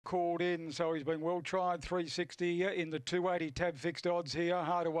called in, so he's been well tried. 360 in the 280 tab fixed odds here.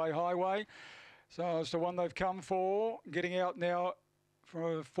 Hardaway Highway. So it's the one they've come for. Getting out now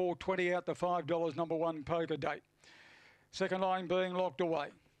for 4.20 out the $5. Number 1 Poker Date. Second line being locked away.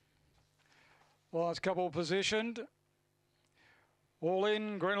 Last couple positioned. All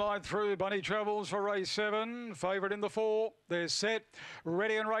in, green light through, Bunny Travels for race 7, favourite in the 4, they're set,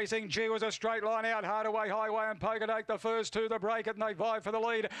 ready and racing, G was a straight line out, Hardaway Highway and Poker Date, the first two, the break it and they vie for the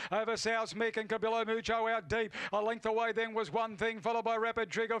lead, over South Mick and Cabillo Mucho out deep, a length away then was One Thing, followed by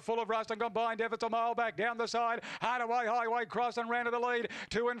Rapid Trigger, Full of Rust and combined efforts a mile back down the side, Hardaway Highway crossed and ran to the lead,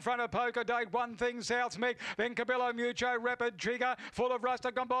 2 in front of Poker Date, One Thing, South Mick, then Cabillo Mucho, Rapid Trigger, Full of Rust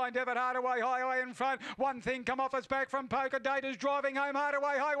and combined effort, Hardaway Highway in front, One Thing come off its back from Poker Date is driving home,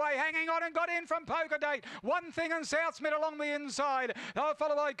 Hardaway Highway hanging on and got in from Poker Date. One Thing and South Smith along the inside.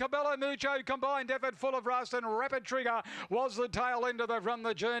 Followed by Cabillo Mucho, combined effort, Full of Rust and Rapid Trigger was the tail end of the run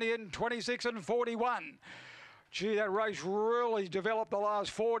the journey in 26 and 41. Gee, that race really developed the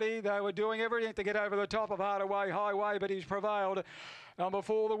last 40. They were doing everything to get over the top of Hardaway Highway, but he's prevailed. Number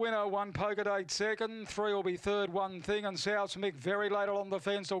 4, the winner, 1 Poker Date second, 3 will be third, One Thing, and South Mick very late along the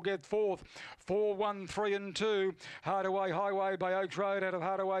fence will get fourth. 4, 1, 3 and 2. Hardaway Highway by Oaks Road out of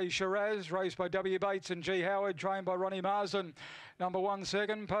Hardaway Shiraz, raced by W. Bates and G. Howard, trained by Ronnie Marsden. Number 1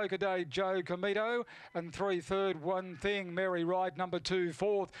 second, Poker Date, Joe Comito, and 3 third, One Thing, Mary Wright. Number 2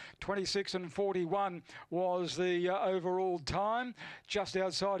 fourth, 26 and 41 was the overall time, just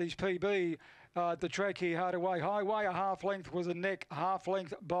outside his PB. The track here, Hardaway Highway, a half length was a neck, half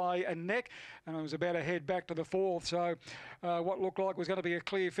length by a neck, and it was about a head back to the fourth. So what looked like was going to be a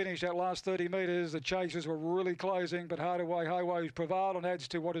clear finish that last 30 metres. The chasers were really closing, but Hardaway Highway's prevailed and adds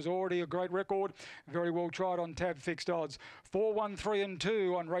to what is already a great record. Very well tried on tab fixed odds. 4, 1, 3 and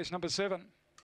 2 on race number 7.